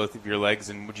lost both of your legs,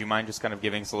 and would you mind just kind of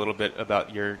giving us a little bit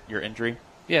about your injury?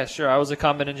 Yeah, sure. I was a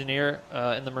combat engineer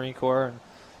in the Marine Corps, and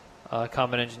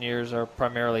combat engineers are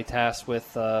primarily tasked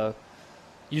with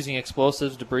using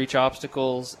explosives to breach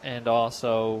obstacles and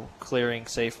also clearing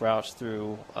safe routes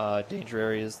through danger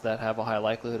areas that have a high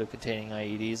likelihood of containing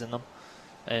IEDs in them.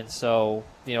 And so,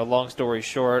 long story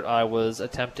short, I was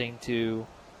attempting to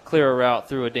clear a route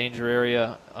through a danger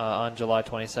area on July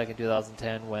 22nd,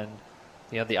 2010, when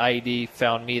the IED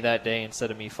found me that day instead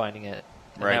of me finding it.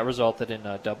 And that resulted in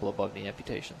double above-knee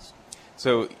amputations.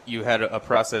 So you had a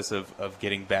process of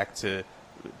getting back to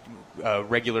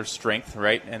regular strength,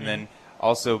 right? And then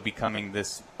also becoming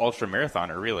this ultra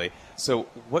marathoner, really. So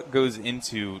what goes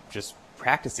into just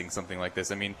practicing something like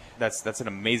this? I mean, that's an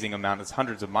amazing amount. It's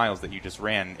hundreds of miles that you just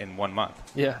ran in 1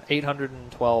 month. Yeah,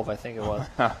 812, I think it was.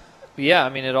 But yeah, I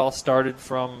mean, it all started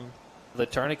from the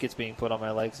tourniquets being put on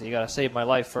my legs. You got to save my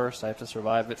life first. I have to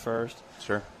survive it first.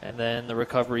 Sure. And then the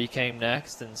recovery came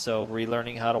next, and so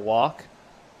relearning how to walk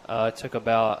took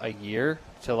about a year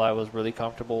till I was really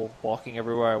comfortable walking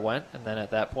everywhere I went. And then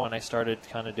at that point, I started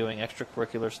kind of doing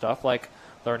extracurricular stuff like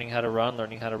learning how to run,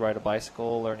 learning how to ride a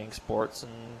bicycle, learning sports,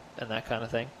 and that kind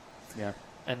of thing. Yeah.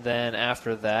 And then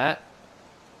after that,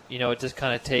 it just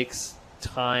kind of takes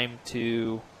time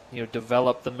to,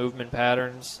 develop the movement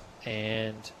patterns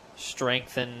and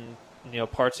strengthen,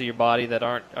 parts of your body that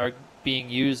are being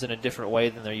used in a different way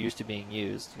than they're used to being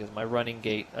used. Because my running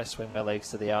gait, I swing my legs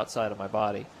to the outside of my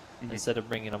body instead of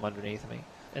bringing them underneath me.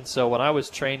 And so when I was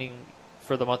training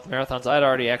for the month of marathons, I'd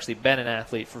already actually been an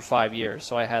athlete for 5 years,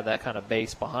 so I had that kind of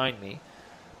base behind me.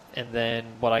 And then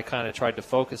what I kind of tried to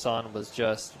focus on was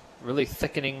just really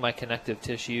thickening my connective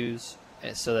tissues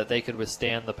so that they could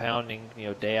withstand the pounding,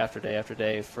 day after day after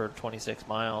day for 26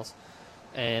 miles.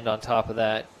 And on top of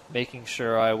that, making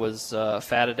sure I was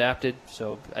fat adapted,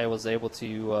 so I was able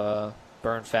to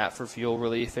burn fat for fuel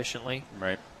really efficiently.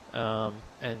 Right.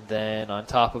 And then on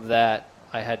top of that,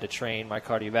 I had to train my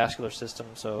cardiovascular system,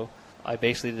 so I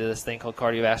basically did this thing called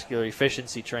cardiovascular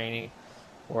efficiency training,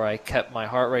 where I kept my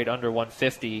heart rate under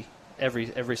 150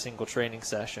 every single training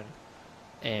session.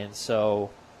 And so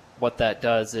what that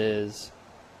does is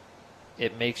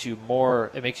it makes you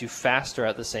faster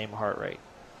at the same heart rate.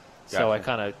 Gotcha.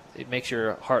 So it makes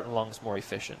your heart and lungs more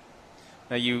efficient.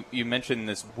 Now, you mentioned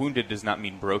this wounded does not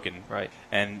mean broken. Right.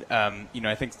 And,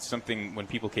 I think something when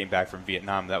people came back from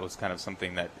Vietnam, that was kind of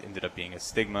something that ended up being a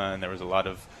stigma, and there was a lot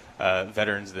of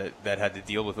veterans that had to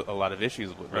deal with a lot of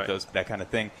issues with that kind of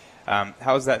thing. How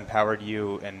has that empowered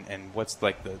you, and what's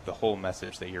like the whole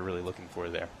message that you're really looking for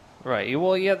there? Right.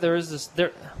 Well, yeah, there is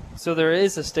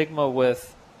a stigma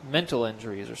with mental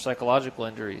injuries or psychological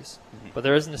injuries, but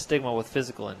there isn't a stigma with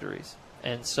physical injuries.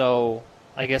 And so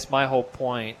I guess my whole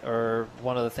point, or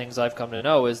one of the things I've come to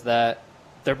know, is that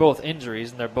they're both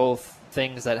injuries and they're both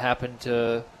things that happen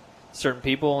to certain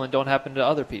people and don't happen to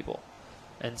other people.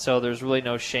 And so there's really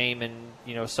no shame in,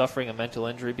 suffering a mental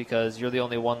injury, because you're the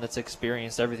only one that's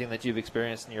experienced everything that you've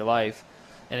experienced in your life.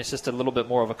 And it's just a little bit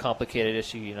more of a complicated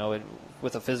issue,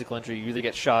 with a physical injury, you either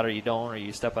get shot or you don't, or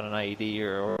you step on an IED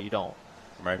or you don't.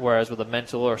 Right. Whereas with a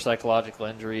mental or psychological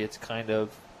injury, it's the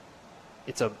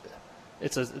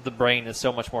brain is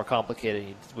so much more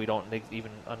complicated. We don't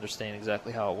even understand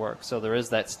exactly how it works. So there is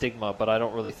that stigma, but I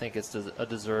don't really think it's a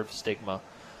deserved stigma.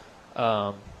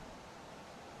 Yeah.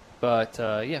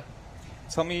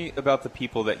 Tell me about the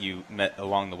people that you met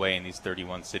along the way in these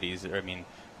 31 cities. I mean,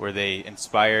 were they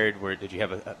inspired? Did you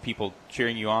have people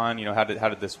cheering you on? How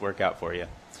did this work out for you?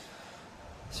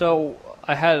 So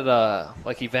I had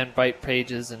Eventbrite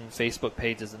pages and Facebook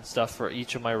pages and stuff for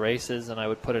each of my races, and I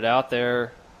would put it out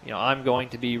there. I'm going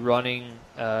to be running,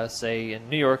 say, in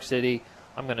New York City.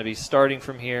 I'm going to be starting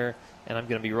from here, and I'm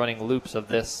going to be running loops of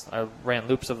this. I ran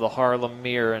loops of the Harlem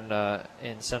Mirror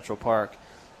in Central Park,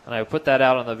 and I would put that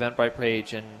out on the Eventbrite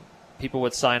page, and people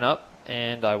would sign up,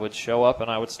 and I would show up,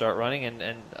 and I would start running.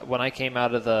 And when I came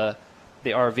out of the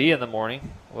RV in the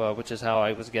morning, which is how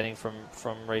I was getting from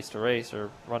race to race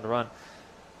or run to run,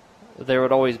 there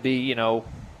would always be, a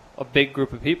big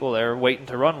group of people there waiting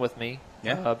to run with me.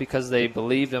 Yeah. Because they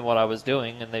believed in what I was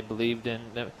doing, and they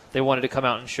wanted to come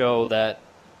out and show that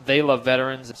they love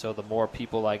veterans. And so the more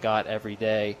people I got every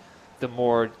day, the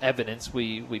more evidence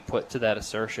we put to that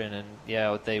assertion. And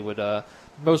they would.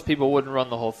 Most people wouldn't run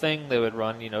the whole thing. They would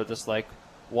run, just like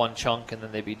one chunk, and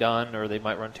then they'd be done, or they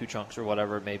might run 2 chunks or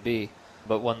whatever it may be.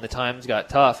 But when the times got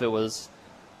tough, it was,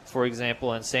 for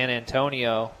example, in San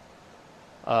Antonio,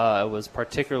 it was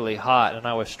particularly hot, and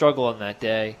I was struggling that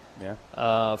day.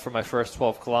 For my first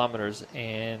 12 kilometers,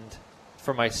 and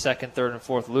for my second, third, and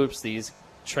fourth loops, these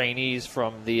trainees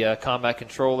from the combat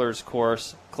controllers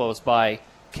course close by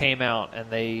came out, and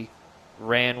they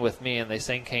ran with me, and they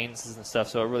sang cadences and stuff,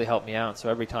 so it really helped me out. So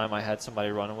every time I had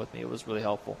somebody running with me, it was really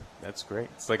helpful. That's great.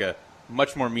 It's like a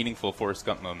much more meaningful Forrest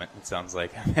Gump moment, it sounds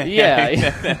like.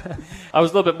 Yeah. I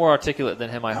was a little bit more articulate than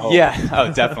him, I hope. Yeah,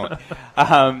 oh, definitely.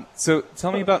 So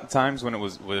tell me about times when it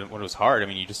was hard. I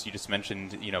mean, you just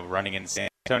mentioned, running in San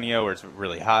Antonio where it's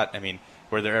really hot. I mean,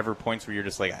 were there ever points where you're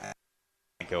just like, I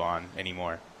can't go on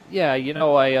anymore? Yeah,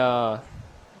 I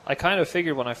kind of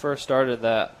figured when I first started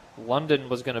that London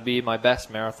was going to be my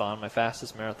best marathon, my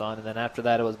fastest marathon, and then after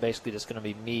that it was basically just going to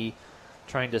be me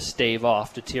trying to stave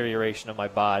off deterioration of my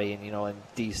body. And, in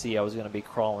D.C. I was going to be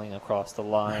crawling across the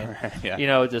line,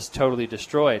 Yeah. Just totally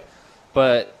destroyed.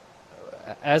 But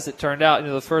as it turned out,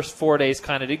 the first 4 days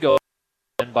kind of did go.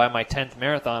 And by my 10th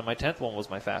marathon, my 10th one was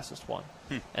my fastest one.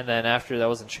 And then after that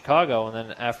was in Chicago. And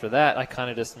then after that, I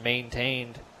kind of just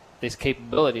maintained this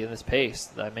capability and this pace.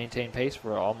 I maintained pace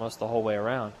for almost the whole way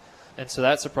around. And so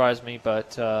that surprised me,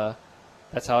 but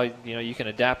that's how, you can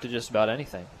adapt to just about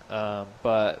anything.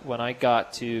 But when I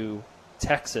got to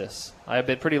Texas, I had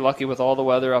been pretty lucky with all the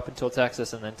weather up until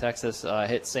Texas, and then Texas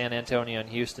hit San Antonio and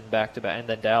Houston back-to-back, and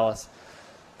then Dallas.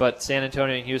 But San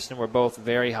Antonio and Houston were both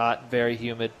very hot, very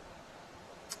humid.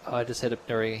 I just hit it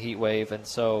during a heat wave, and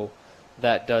so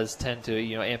that does tend to,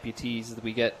 amputees,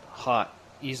 we get hot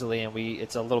easily, and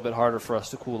it's a little bit harder for us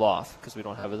to cool off because we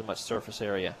don't have as much surface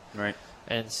area. Right.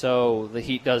 And so the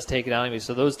heat does take it out of me.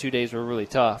 So those 2 days were really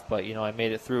tough, but I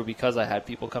made it through because I had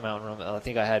people come out and run. I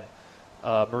think I had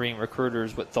Marine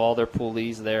recruiters with all their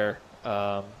pulleys there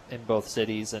in both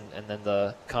cities, and then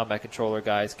the combat controller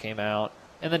guys came out,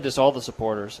 and then just all the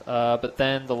supporters. But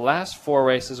then the last 4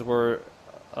 races were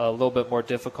a little bit more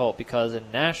difficult because in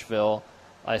Nashville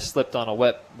I slipped on a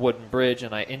wet wooden bridge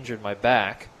and I injured my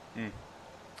back.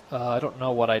 I don't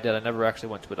know what I did. I never actually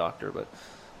went to a doctor, but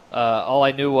all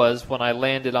I knew was when I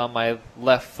landed on my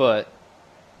left foot,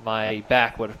 my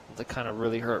back would kind of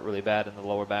really hurt really bad in the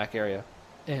lower back area.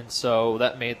 And so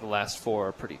that made the last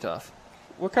 4 pretty tough.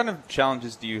 What kind of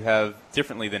challenges do you have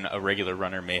differently than a regular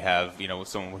runner may have, with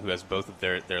someone who has both of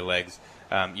their legs?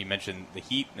 You mentioned the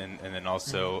heat and then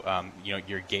also,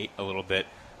 your gait a little bit.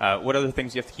 What other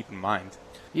things do you have to keep in mind?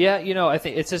 Yeah, I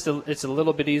think it's a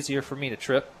little bit easier for me to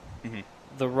trip.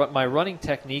 My running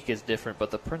technique is different,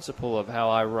 but the principle of how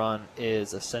I run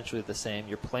is essentially the same.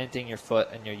 You're planting your foot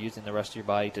and you're using the rest of your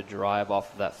body to drive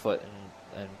off of that foot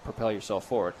and propel yourself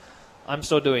forward. I'm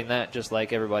still doing that just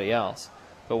like everybody else.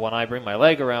 But when I bring my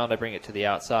leg around, I bring it to the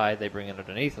outside, they bring it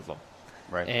underneath of them.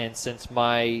 Right. And since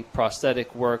my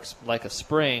prosthetic works like a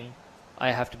spring,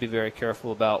 I have to be very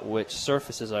careful about which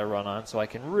surfaces I run on. So I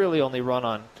can really only run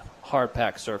on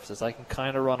hard-packed surfaces. I can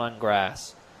kind of run on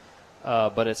grass.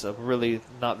 But it's really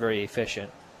not very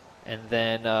efficient. And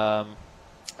then I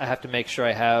have to make sure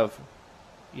I have,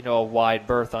 a wide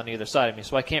berth on either side of me.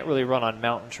 So I can't really run on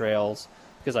mountain trails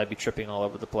because I'd be tripping all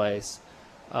over the place.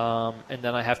 And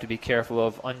then I have to be careful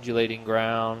of undulating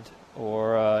ground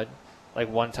or like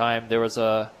one time there was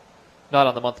not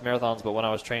on the month marathons, but when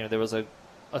I was training, there was a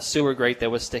sewer grate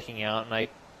that was sticking out, and I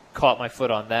caught my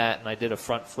foot on that, and I did a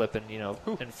front flip and,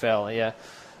 and fell. Yeah.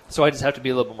 So I just have to be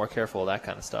a little bit more careful of that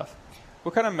kind of stuff.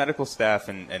 What kind of medical staff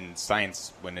and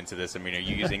science went into this? I mean, are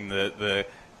you using the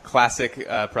classic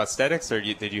prosthetics, or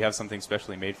did you have something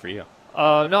specially made for you?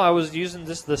 No, I was using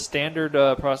the standard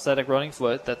prosthetic running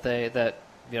foot that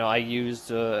I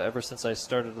used ever since I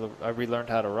relearned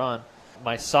how to run.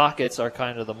 My sockets are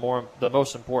kind of the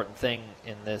most important thing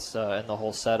in this in the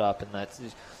whole setup, and that's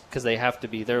because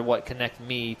they're what connect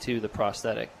me to the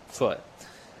prosthetic foot,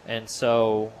 and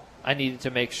so I needed to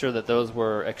make sure that those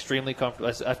were extremely comfortable,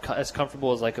 as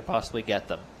comfortable as I could possibly get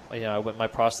them. My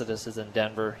prosthetist is in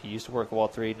Denver. He used to work at Wall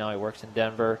 3. Now he works in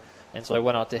Denver. And so I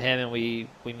went out to him, and we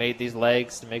made these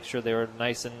legs to make sure they were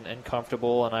nice and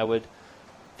comfortable. And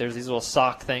there's these little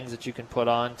sock things that you can put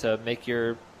on to make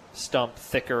your stump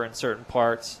thicker in certain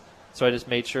parts. So I just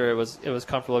made sure it was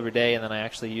comfortable every day. And then I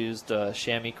actually used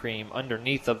chamois cream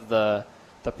underneath of the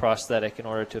prosthetic in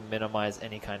order to minimize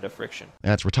any kind of friction.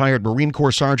 That's retired Marine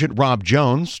Corps Sergeant Rob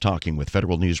Jones talking with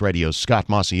Federal News Radio's Scott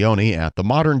Maucione at the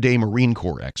Modern Day Marine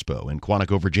Corps Expo in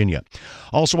Quantico, Virginia.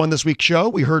 Also on this week's show,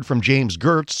 we heard from James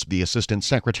Gertz, the Assistant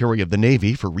Secretary of the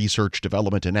Navy for Research,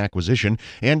 Development, and Acquisition,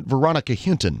 and Veronica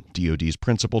Hinton, DoD's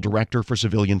Principal Director for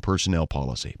Civilian Personnel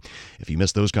Policy. If you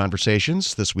missed those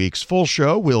conversations, this week's full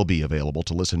show will be available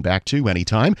to listen back to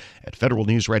anytime at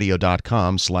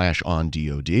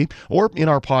federalnewsradio.com/ondod or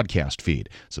in our podcast feed.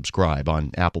 Subscribe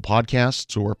on Apple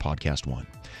Podcasts or Podcast One.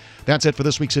 That's it for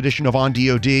this week's edition of On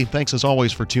DoD. Thanks as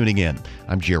always for tuning in.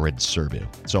 I'm Jared Serbu.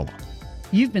 So long.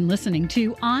 You've been listening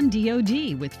to On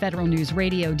DoD with Federal News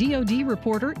Radio DoD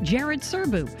reporter Jared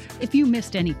Serbu. If you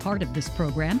missed any part of this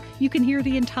program, you can hear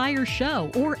the entire show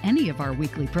or any of our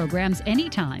weekly programs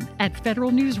anytime at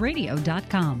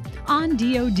federalnewsradio.com. On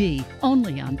DoD,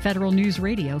 only on Federal News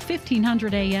Radio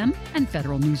 1500 AM and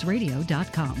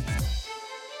federalnewsradio.com.